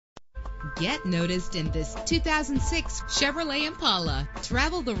Get noticed in this 2006 Chevrolet Impala.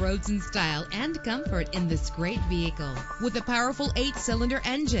 Travel the roads in style and comfort in this great vehicle. With a powerful 8-cylinder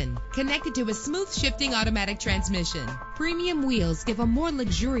engine connected to a smooth shifting automatic transmission. Premium wheels give a more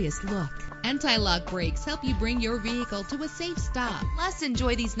luxurious look. Anti-lock brakes help you bring your vehicle to a safe stop. Plus,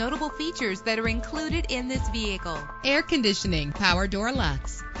 enjoy these notable features that are included in this vehicle: air conditioning, power door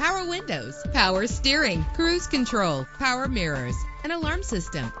locks, power windows, power steering, cruise control, power mirrors, an alarm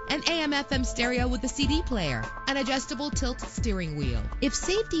system, an AM/FM stereo with a CD player, an adjustable tilt steering wheel. If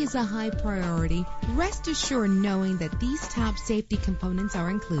safety is a high priority, rest assured knowing that these top safety components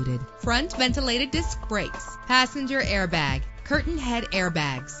are included: front ventilated disc brakes, passenger airbag, curtain head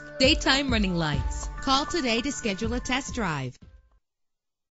airbags, daytime running lights. Call today to schedule a test drive.